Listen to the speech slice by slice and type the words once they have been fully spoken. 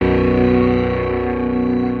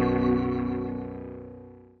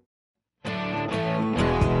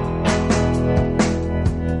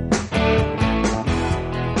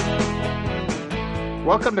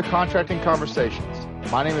Welcome to Contracting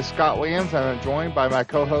Conversations. My name is Scott Williams, and I'm joined by my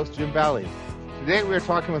co-host, Jim Valley. Today we are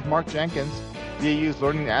talking with Mark Jenkins, DAU's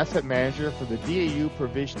Learning Asset Manager for the DAU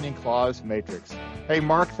Provisioning Clause Matrix. Hey,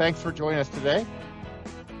 Mark, thanks for joining us today.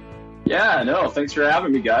 Yeah, no, thanks for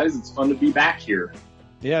having me, guys. It's fun to be back here.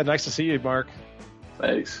 Yeah, nice to see you, Mark.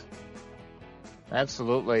 Thanks.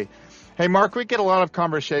 Absolutely. Hey, Mark, we get a lot of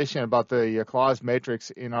conversation about the clause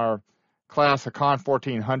matrix in our class, the Con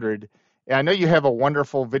 1400. And I know you have a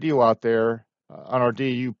wonderful video out there on our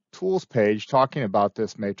DAU tools page talking about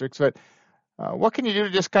this matrix, but what can you do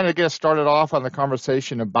to just kind of get us started off on the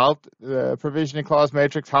conversation about the provisioning clause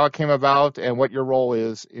matrix, how it came about, and what your role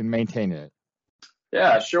is in maintaining it?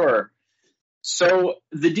 Yeah, sure. So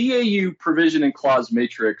the DAU provisioning clause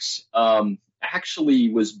matrix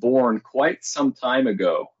actually was born quite some time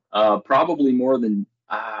ago, probably more than,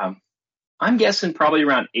 I'm guessing probably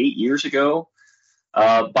around 8 years ago,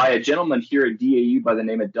 by a gentleman here at DAU by the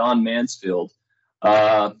name of Don Mansfield,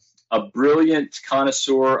 a brilliant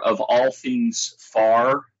connoisseur of all things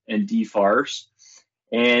FAR and DFARS.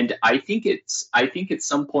 And I think at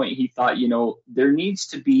some point he thought, there needs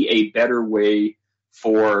to be a better way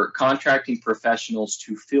for contracting professionals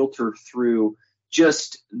to filter through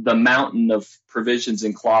just the mountain of provisions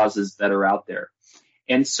and clauses that are out there.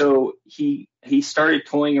 And so he started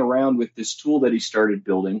toying around with this tool that he started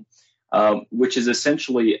building, which is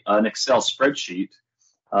essentially an Excel spreadsheet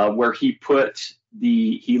where he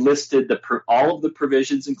listed all of the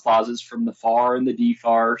provisions and clauses from the FAR and the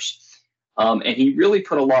DFARS. And he really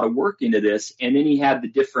put a lot of work into this. And then he had the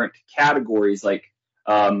different categories like,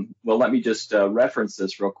 let me just reference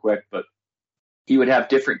this real quick, but he would have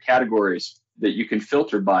different categories that you can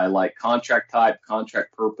filter by, like contract type,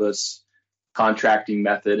 contract purpose, contracting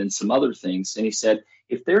method, and some other things. And he said,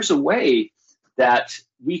 if there's a way that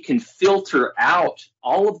we can filter out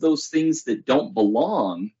all of those things that don't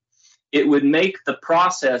belong, it would make the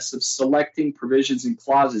process of selecting provisions and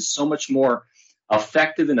clauses so much more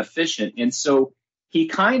effective and efficient. And so he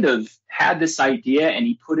kind of had this idea and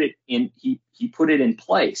he put it in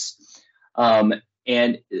place. And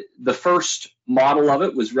the first model of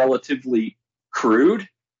it was relatively crude,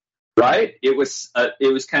 right? It was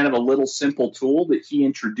kind of a little simple tool that he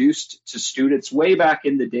introduced to students way back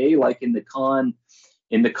in the day, like in the Con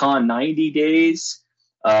 90 days.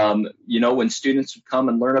 When students would come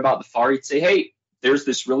and learn about the FAR, he'd say, hey, there's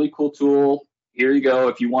this really cool tool. Here you go.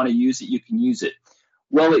 If you want to use it, you can use it.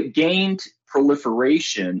 Well, it gained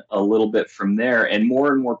proliferation a little bit from there, and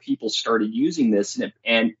more people started using this,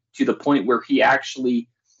 and to the point where he actually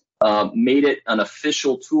made it an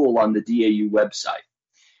official tool on the DAU website.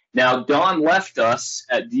 Now, Don left us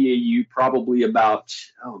at DAU probably about,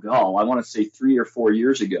 I want to say 3 or 4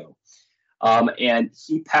 years ago, and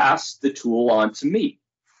he passed the tool on to me.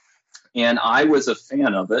 And I was a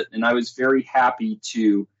fan of it, and I was very happy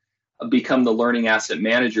to become the learning asset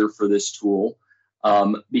manager for this tool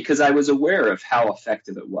because I was aware of how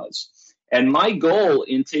effective it was. And my goal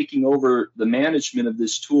in taking over the management of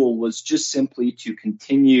this tool was just simply to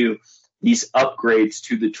continue these upgrades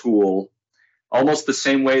to the tool, almost the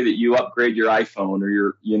same way that you upgrade your iPhone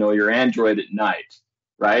or your Android at night,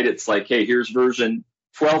 right? It's like, hey, here's version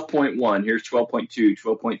 12.1, here's 12.2,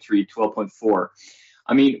 12.3, 12.4.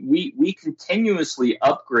 I mean, we continuously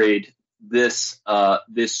upgrade this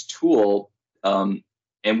tool,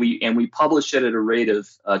 and we publish it at a rate of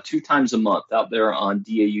 2 times a month out there on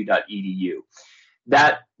dau.edu.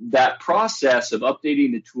 That process of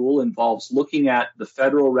updating the tool involves looking at the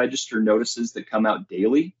Federal Register notices that come out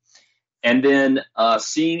daily, and then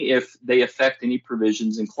seeing if they affect any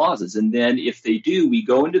provisions and clauses. And then if they do, we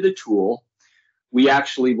go into the tool. We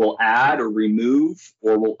actually will add or remove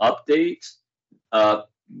or will update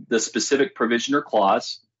the specific provision or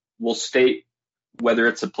clause. We'll state whether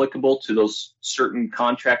it's applicable to those certain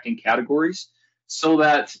contracting categories so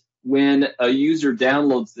that when a user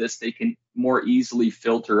downloads this, they can more easily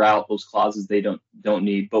filter out those clauses they don't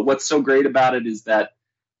need. But what's so great about it is that,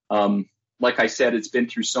 like I said, it's been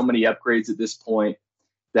through so many upgrades at this point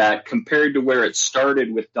that compared to where it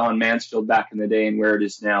started with Don Mansfield back in the day and where it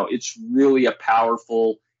is now, it's really a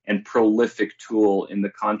powerful and prolific tool in the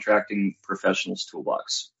contracting professionals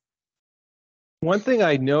toolbox. One thing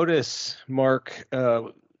I notice, Mark,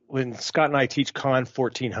 when Scott and I teach Con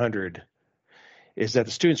 1400 is that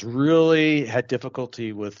the students really had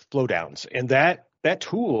difficulty with flow downs, and that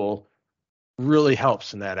tool really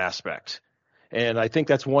helps in that aspect. And I think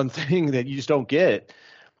that's one thing that you just don't get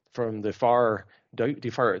from the FAR,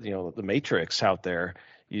 the matrix out there.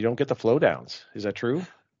 You don't get the flow downs. Is that true?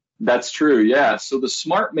 That's true, yeah. So the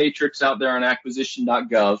SMART matrix out there on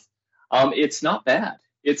acquisition.gov, it's not bad.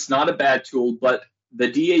 It's not a bad tool, but the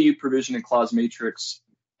DAU provision and clause matrix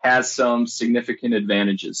has some significant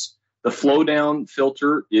advantages. The flow down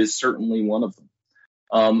filter is certainly one of them.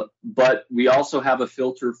 But we also have a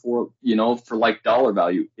filter for like dollar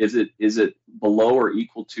value. Is it below or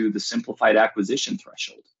equal to the simplified acquisition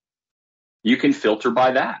threshold? You can filter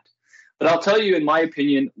by that. But I'll tell you, in my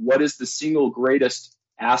opinion, what is the single greatest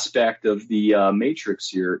aspect of the matrix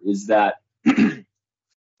here is that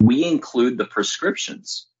we include the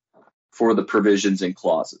prescriptions for the provisions and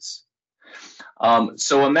clauses.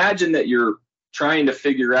 So imagine that you're trying to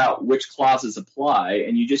figure out which clauses apply,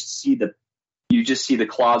 and you just see the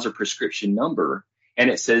clause or prescription number, and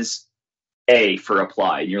it says A for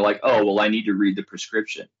apply. And you're like, oh, well, I need to read the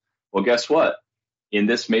prescription. Well, guess what? In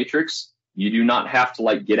this matrix, you do not have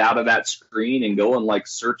to get out of that screen and go and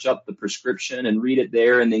search up the prescription and read it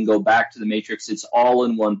there and then go back to the matrix. It's all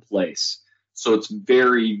in one place. So it's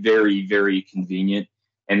very, very, very convenient.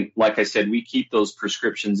 And like I said, we keep those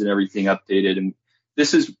prescriptions and everything updated. And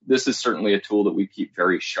this is certainly a tool that we keep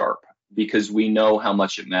very sharp because we know how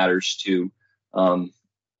much it matters to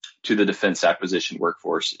the defense acquisition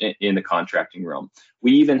workforce in the contracting realm.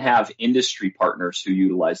 We even have industry partners who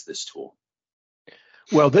utilize this tool.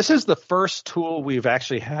 Well, this is the first tool we've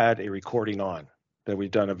actually had a recording on that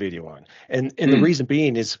we've done a video on. And the reason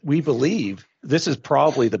being is we believe this is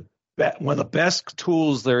probably one of the best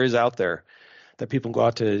tools there is out there that people can go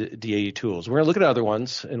out to DAU tools. We're going to look at other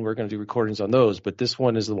ones and we're going to do recordings on those, but this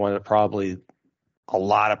one is the one that probably a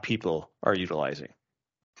lot of people are utilizing.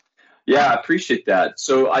 Yeah, I appreciate that.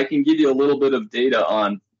 So I can give you a little bit of data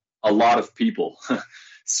on a lot of people.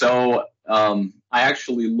 So I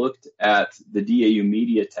actually looked at the DAU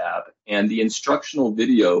media tab, and the instructional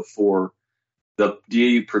video for the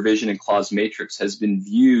DAU provision and clause matrix has been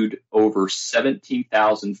viewed over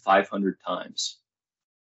 17,500 times.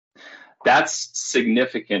 That's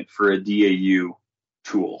significant for a DAU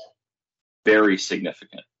tool. Very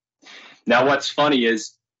significant. Now, what's funny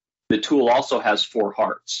is the tool also has 4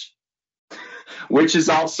 hearts, which is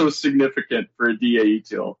also significant for a DAU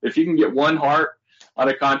tool. If you can get 1 heart on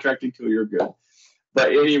a contracting tool, you're good.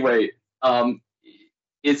 But anyway,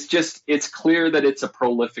 it's clear that it's a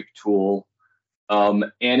prolific tool.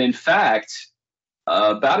 And in fact,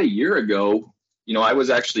 about a year ago, I was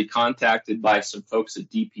actually contacted by some folks at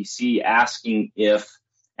DPC asking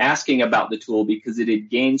about the tool because it had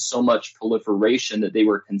gained so much proliferation that they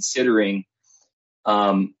were considering,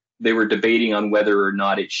 they were debating on whether or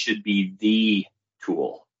not it should be the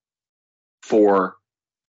tool for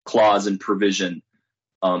clause and provision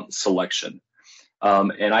selection.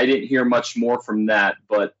 And I didn't hear much more from that,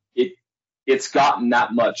 but it's gotten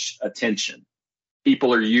that much attention.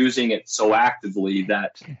 People are using it so actively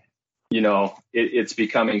that, it's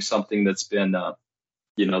becoming something that's been,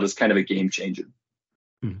 that's kind of a game changer.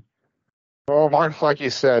 Well, Mark, like you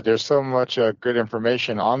said, there's so much good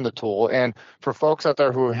information on the tool. And for folks out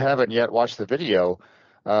there who haven't yet watched the video,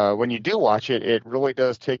 when you do watch it, it really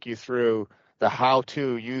does take you through the how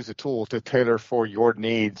to use the tool to tailor for your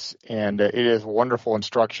needs. And it is wonderful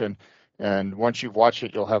instruction. And once you've watched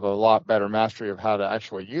it, you'll have a lot better mastery of how to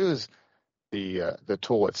actually use the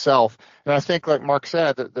tool itself. And I think, like Mark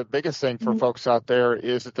said, the biggest thing for folks out there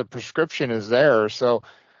is that the prescription is there. So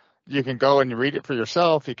you can go and read it for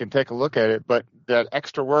yourself. You can take a look at it. But that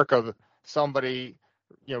extra work of somebody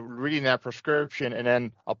reading that prescription and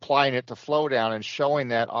then applying it to flow down and showing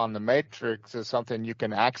that on the matrix is something you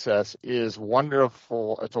can access is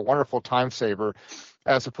wonderful. It's a wonderful time saver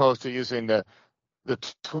as opposed to using the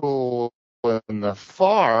tool in the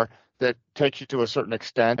FAR that takes you to a certain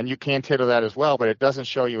extent, and you can tailor that as well, but it doesn't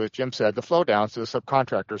show you, as Jim said, the flow downs to the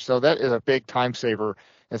subcontractor. So that is a big time saver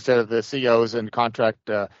instead of the COs and contract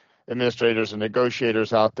administrators and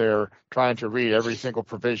negotiators out there trying to read every single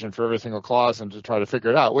provision for every single clause and to try to figure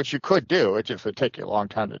it out, which you could do. It just would take you a long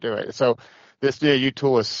time to do it. So this DAU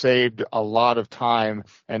tool has saved a lot of time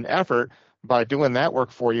and effort by doing that work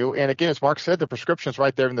for you. And again, as Mark said, the prescription's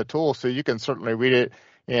right there in the tool, so you can certainly read it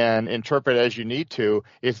and interpret as you need to.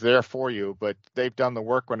 It's there for you, but they've done the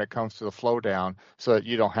work when it comes to the flow down so that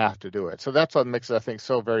you don't have to do it. So that's what makes it, I think,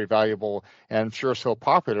 so very valuable and I'm sure so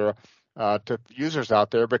popular to users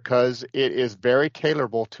out there because it is very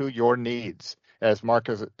tailorable to your needs, as Mark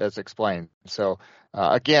has explained. So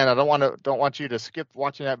again, I don't want you to skip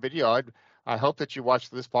watching that video. I hope that you watch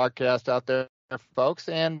this podcast out there, folks,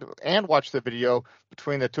 and watch the video.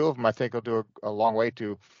 Between the two of them, I think it'll do a long way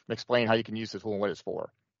to explain how you can use the tool and what it's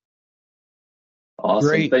for. Awesome.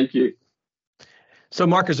 Great. Thank you. So,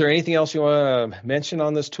 Mark, is there anything else you want to mention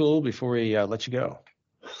on this tool before we let you go?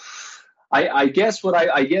 I guess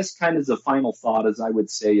kind of as a final thought, as I would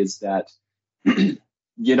say, is that,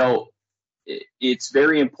 it's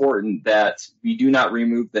very important that we do not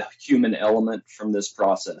remove the human element from this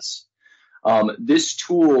process. This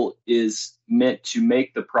tool is meant to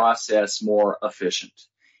make the process more efficient.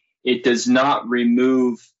 It does not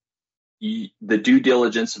remove the due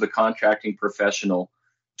diligence of a contracting professional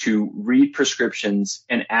to read prescriptions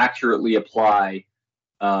and accurately apply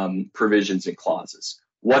provisions and clauses.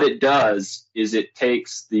 What it does is it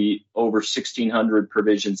takes the over 1,600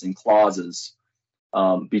 provisions and clauses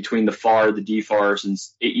between the FAR, the DFARs, and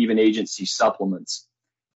even agency supplements,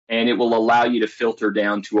 and it will allow you to filter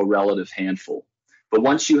down to a relative handful. But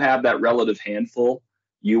once you have that relative handful,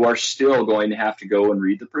 you are still going to have to go and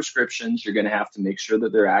read the prescriptions. You're going to have to make sure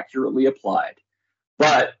that they're accurately applied.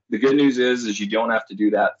 But the good news is you don't have to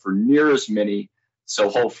do that for near as many. So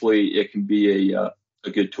hopefully it can be a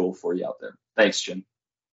good tool for you out there. Thanks, Jim.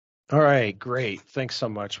 All right, great. Thanks so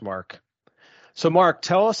much, Mark. So, Mark,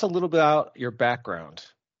 tell us a little bit about your background.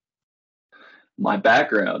 My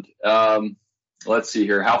background. Let's see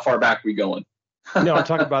here. How far back are we going? No, I'm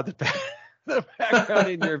talking about the background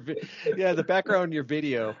in the background in your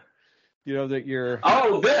video. You know that you're.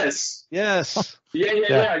 Oh, this. Yes.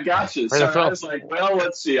 Yeah. Gotcha. So I was like, well,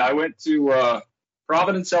 let's see. I went to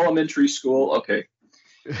Providence Elementary School. Okay.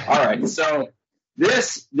 All right. So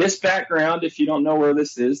this background, if you don't know where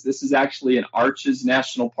this is actually in Arches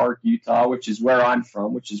National Park, Utah, which is where I'm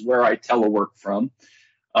from, which is where I telework from.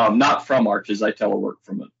 Not from Arches. I telework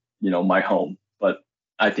from my home, but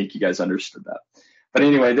I think you guys understood that. But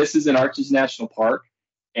anyway, this is in Arches National Park.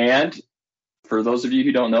 And for those of you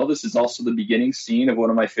who don't know, this is also the beginning scene of one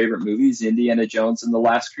of my favorite movies, Indiana Jones and the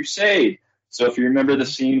Last Crusade. So if you remember the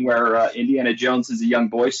scene where Indiana Jones is a young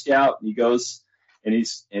Boy Scout and he goes and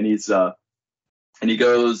he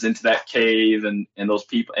goes into that cave and those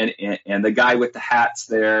people and the guy with the hats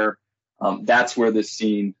there, that's where this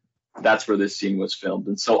scene was filmed.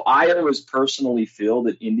 And so I always personally feel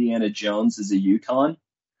that Indiana Jones is a Utahn.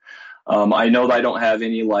 I know that I don't have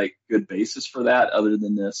any good basis for that other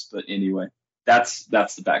than this, but anyway, that's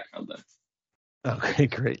the background then. Okay,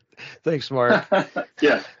 great. Thanks, Mark.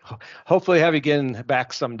 Yeah. Hopefully have you again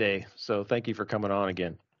back someday. So thank you for coming on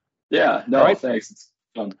again. Yeah, no, right. Thanks. It's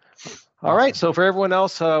fun. All right. So for everyone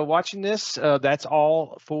else watching this, that's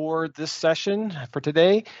all for this session for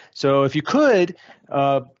today. So if you could,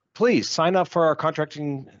 please sign up for our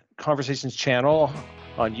Contracting Conversations channel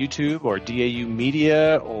on YouTube or DAU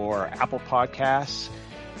Media or Apple Podcasts,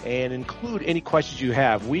 and include any questions you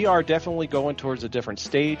have. We are definitely going towards a different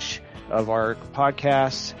stage of our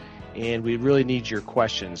podcast, and we really need your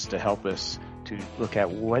questions to help us to look at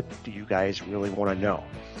what do you guys really want to know.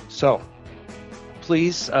 So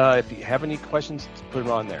please, if you have any questions, put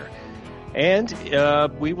them on there. And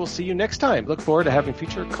we will see you next time. Look forward to having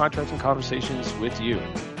future contracting conversations with you.